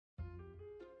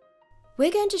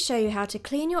We're going to show you how to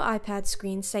clean your iPad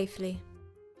screen safely.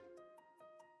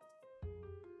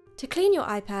 To clean your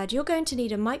iPad, you're going to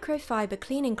need a microfiber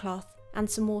cleaning cloth and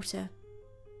some water.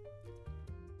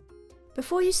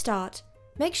 Before you start,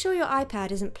 make sure your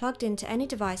iPad isn't plugged into any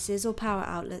devices or power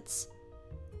outlets.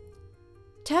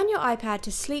 Turn your iPad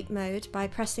to sleep mode by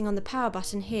pressing on the power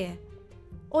button here,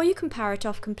 or you can power it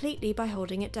off completely by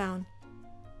holding it down.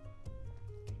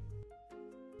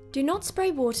 Do not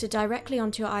spray water directly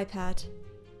onto your iPad.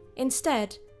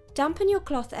 Instead, dampen your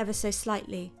cloth ever so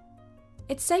slightly.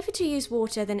 It's safer to use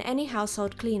water than any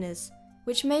household cleaners,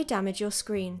 which may damage your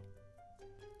screen.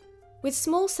 With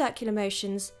small circular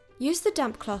motions, use the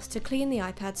damp cloth to clean the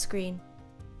iPad screen.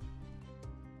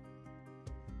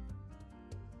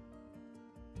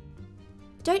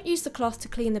 Don't use the cloth to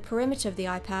clean the perimeter of the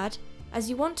iPad, as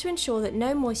you want to ensure that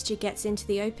no moisture gets into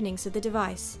the openings of the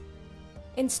device.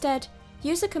 Instead,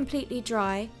 use a completely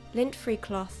dry, lint-free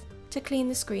cloth to clean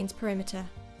the screen's perimeter.